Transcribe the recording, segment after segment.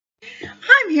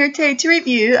I'm here today to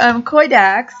review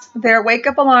Coidak's, their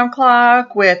wake-up alarm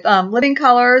clock with living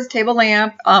colors, table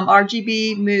lamp,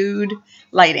 RGB mood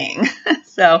lighting.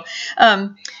 So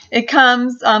it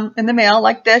comes in the mail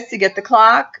like this. You get the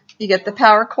clock, you get the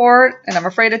power cord, and I'm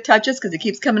afraid to touch this because it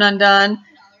keeps coming undone.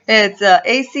 It's an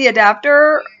AC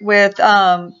adapter with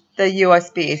the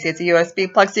USB. See, it's a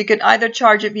USB plug, so you can either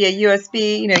charge it via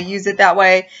USB, use it that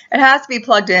way. It has to be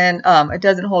plugged in. It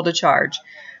doesn't hold a charge.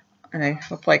 And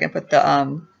hopefully I can put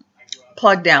the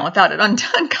plug down without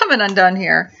it coming undone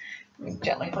here. Let me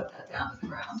gently put that down on the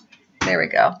ground. There we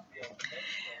go.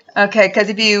 Okay, because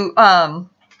if you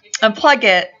unplug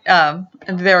it,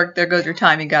 and there goes your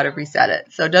time, you got to reset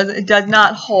it. So it does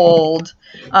not hold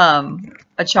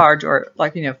a charge or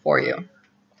for you.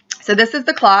 So this is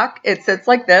the clock. It sits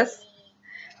like this.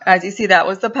 As you see, that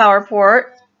was the power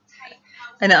port.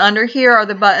 And under here are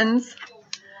the buttons.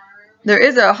 There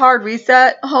is a hard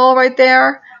reset hole right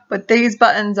there, but these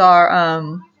buttons are,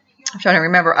 I'm trying to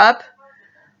remember, up,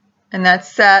 and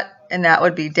that's set, and that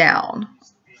would be down,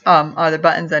 are the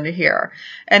buttons under here.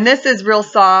 And this is real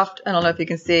soft. I don't know if you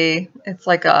can see. It's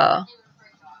like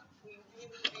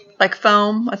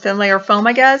foam, a thin layer of foam,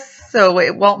 I guess. So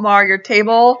it won't mar your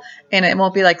table, and it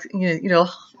won't be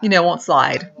it won't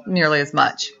slide nearly as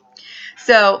much.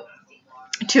 So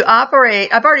to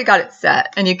operate, I've already got it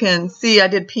set, and you can see I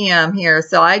did PM here,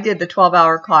 so I did the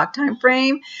 12-hour clock time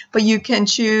frame, but you can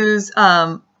choose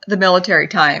the military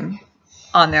time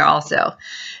on there also.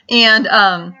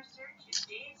 And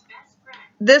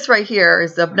this right here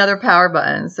is another power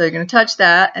button, so you're going to touch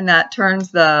that, and that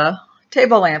turns the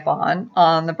table lamp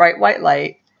on the bright white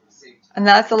light, and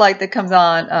that's the light that comes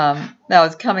on, that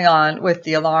was coming on with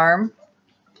the alarm.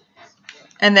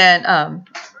 And then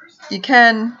you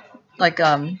can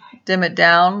dim it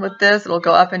down with this. It'll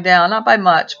go up and down, not by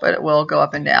much, but it will go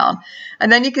up and down.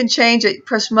 And then you can change it,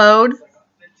 push mode,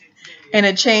 and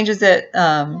it changes it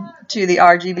to the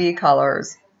RGB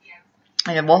colors.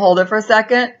 And we'll hold it for a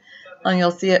second, and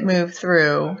you'll see it move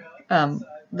through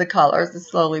the colors. It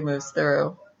slowly moves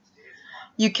through.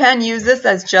 You can use this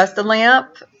as just a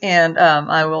lamp, and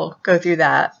I will go through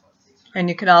that. And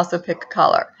you can also pick a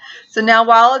color. So now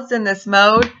while it's in this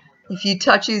mode, if you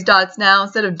touch these dots now,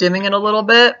 instead of dimming it a little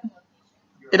bit,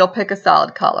 it'll pick a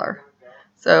solid color.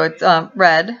 So it's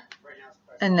red,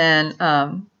 and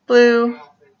then blue,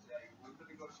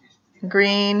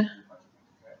 green,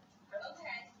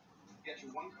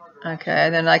 okay,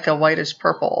 and then like a whitish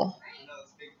purple.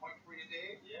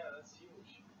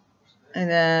 And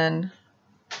then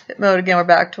hit mode again, we're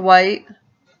back to white.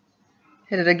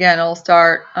 Hit it again, it'll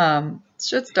start,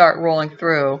 should start rolling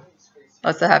through.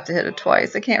 Unless I have to hit it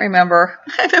twice. I can't remember.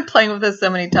 I've been playing with this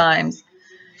so many times.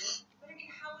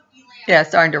 Yeah, it's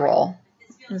starting to roll.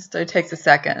 It takes a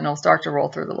second, and it'll start to roll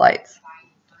through the lights.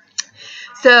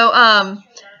 So,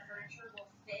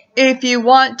 if you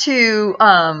want to,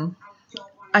 I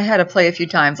had to play a few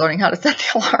times learning how to set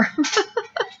the alarm.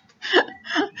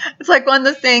 It's like one of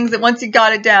those things that once you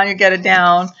got it down, you get it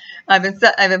down. I've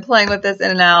been playing with this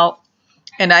in and out.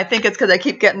 And I think it's because I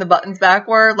keep getting the buttons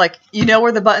backward. Like,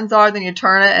 where the buttons are, then you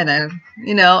turn it, and then,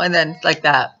 and then like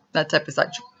that type of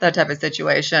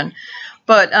situation.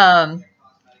 But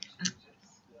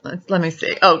let me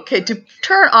see. Okay, to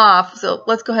turn off. So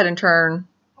let's go ahead and turn.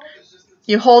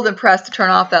 You hold and press to turn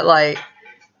off that light,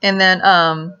 and then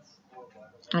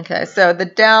okay. So the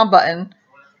down button.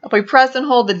 If we press and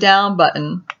hold the down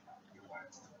button,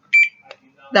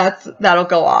 that'll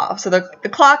go off. So the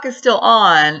clock is still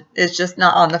on, it's just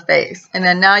not on the face. And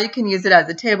then now you can use it as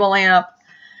a table lamp,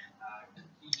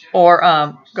 or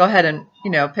go ahead and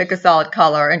pick a solid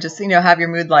color and just have your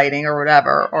mood lighting or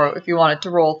whatever. Or if you want it to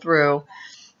roll through,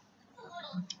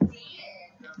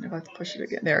 if I have to push it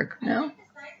again, there. No, yeah,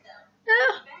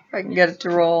 if I can get it to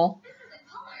roll.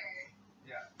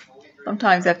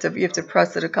 Sometimes you have to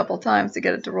press it a couple times to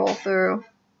get it to roll through.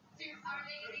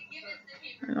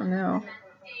 I don't know.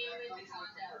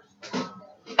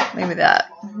 Maybe that.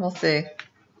 We'll see.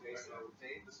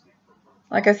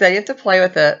 Like I said, you have to play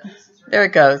with it. There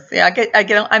it goes. Yeah,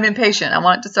 I'm impatient. I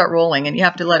want it to start rolling, and you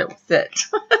have to let it sit,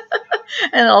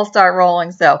 and it'll start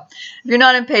rolling. So if you're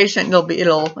not impatient,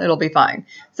 it'll be fine.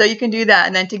 So you can do that,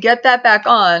 and then to get that back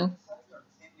on,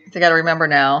 I got to remember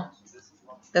now.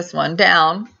 This one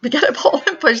down. We got to pull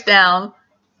and push down,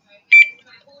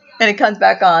 and it comes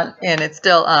back on, and it's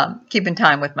still keeping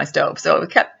time with my stove. So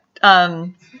it kept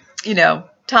time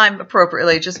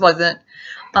appropriately, just wasn't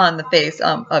on the face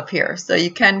up here. So you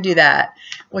can do that,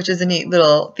 which is a neat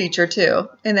little feature too.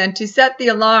 And then to set the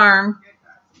alarm,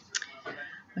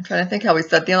 I'm trying to think how we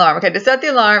set the alarm. Okay, to set the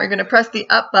alarm, you're going to press the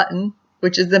up button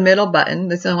which is the middle button.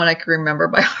 This is the one I can remember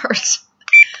by heart.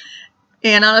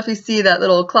 And I don't know if you see that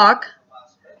little clock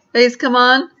face come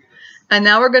on. And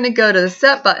now we're going to go to the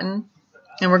set button,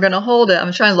 and we're going to hold it.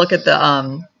 I'm trying to look at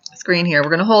the screen here. We're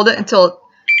going to hold it until,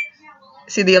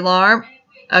 see the alarm?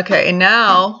 Okay, and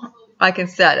now I can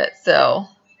set it. So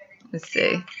let's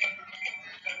see.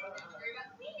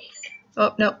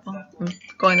 Oh, no, I'm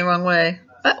going the wrong way.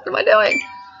 What am I doing?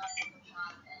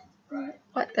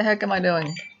 What the heck am I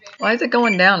doing? Why is it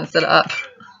going down instead of up?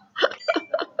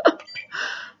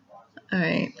 All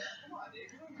right.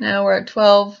 Now we're at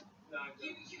 12.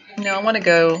 No, I want to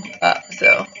go up.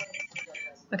 So,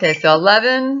 okay, so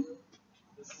 11.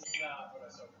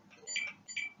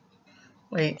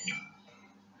 Wait.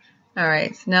 All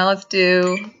right, so now let's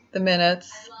do the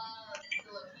minutes.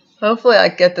 Hopefully I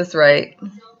get this right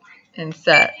and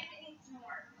set.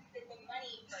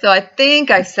 So I think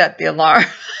I set the alarm.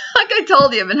 Like I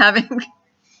told you, I've been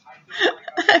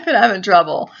having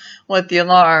trouble with the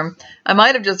alarm. I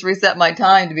might have just reset my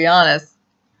time, to be honest,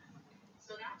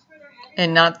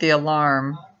 and not the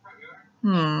alarm.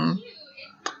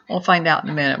 We'll find out in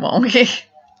a minute, won't we?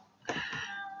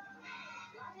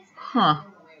 Huh.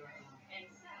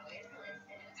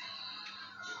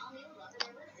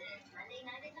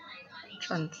 I'm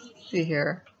trying to see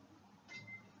here.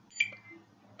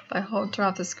 If I turn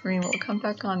off the screen, will it come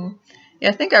back on? Yeah,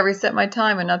 I think I reset my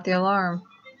time and not the alarm.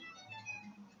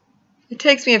 It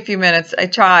takes me a few minutes. I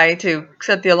try to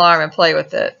set the alarm and play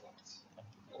with it.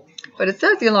 But it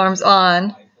says the alarm's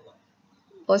on.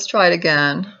 Let's try it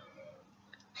again.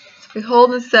 So if we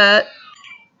hold and set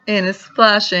and it's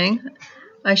flashing,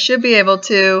 I should be able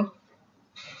to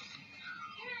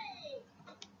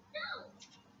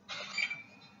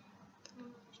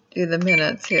do the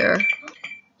minutes here.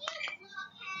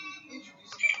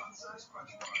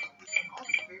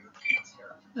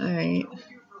 All right.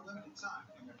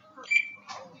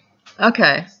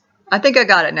 Okay. I think I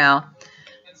got it now.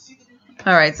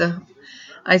 All right, so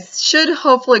I should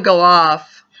hopefully go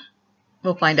off.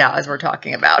 We'll find out as we're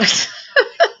talking about it.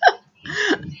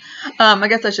 I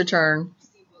guess I should turn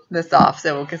this off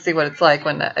so we can see what it's like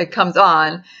when it comes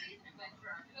on.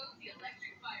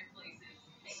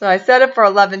 So I set it for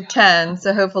 11:10,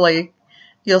 so hopefully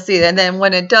you'll see it. And then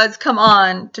when it does come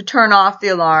on to turn off the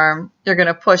alarm, you're going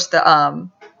to push the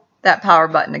that power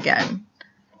button again.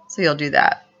 So you'll do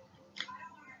that.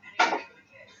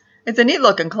 It's a neat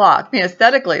looking clock. I mean,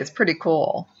 aesthetically, it's pretty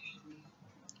cool.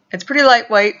 It's pretty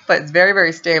lightweight, but it's very,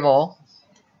 very stable.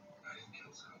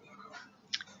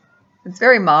 It's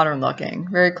very modern looking,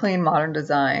 very clean, modern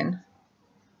design.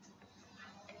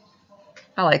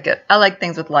 I like it. I like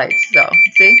things with lights. So,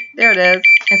 see? There it is.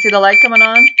 And see the light coming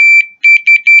on?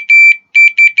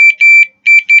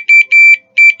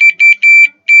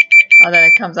 Oh, then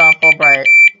it comes on full bright.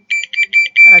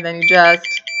 And then you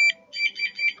just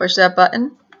push that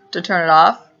button to turn it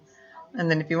off.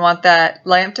 And then if you want that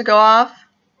lamp to go off,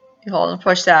 you hold and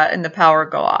push that and the power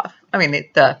will go off. I mean,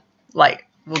 the light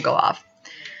will go off.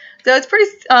 So it's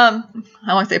pretty, I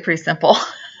want to say pretty simple.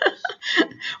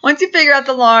 Once you figure out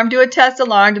the alarm, do a test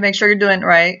alarm to make sure you're doing it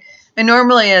right. And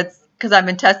normally it's, because I've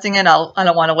been testing it, I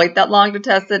don't want to wait that long to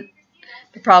test it.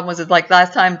 The problem was, like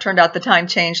last time, it turned out the time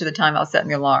changed to the time I was setting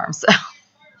the alarm. So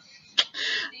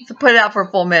put it out for a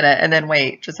full minute and then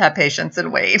wait. Just have patience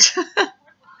and wait.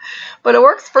 But it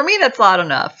works. For me, that's loud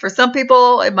enough. For some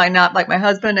people, it might not, like my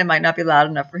husband, it might not be loud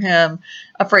enough for him.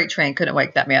 A freight train couldn't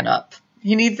wake that man up.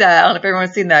 He needs that. I don't know if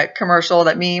everyone's seen that commercial,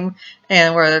 that meme,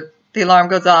 and where the alarm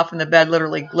goes off and the bed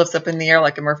literally lifts up in the air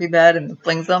like a Murphy bed and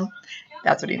flings them.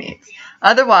 That's what he needs.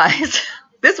 Otherwise,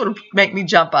 this would make me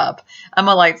jump up. I'm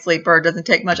a light sleeper. It doesn't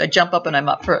take much. I jump up and I'm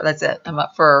up for, that's it. I'm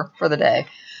up for the day.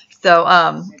 So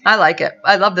I like it.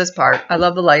 I love this part. I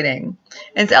love the lighting.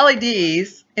 And it's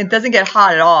LEDs. It doesn't get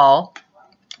hot at all,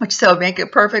 which so make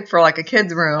it perfect for like a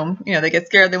kid's room. You know, they get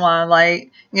scared, they want a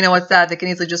light. You know what's that? They can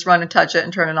easily just run and touch it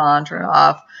and turn it on, turn it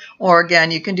off. Or again,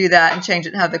 you can do that and change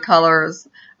it and have the colors.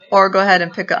 Or go ahead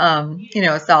and pick a, you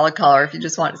know, a solid color if you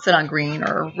just want to sit on green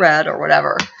or red or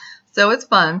whatever. So it's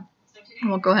fun. And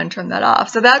we'll go ahead and turn that off.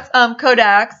 So that's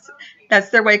Coidak's. That's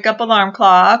their wake up alarm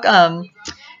clock.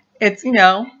 It's, you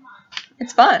know,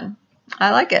 it's fun.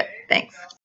 I like it. Thanks.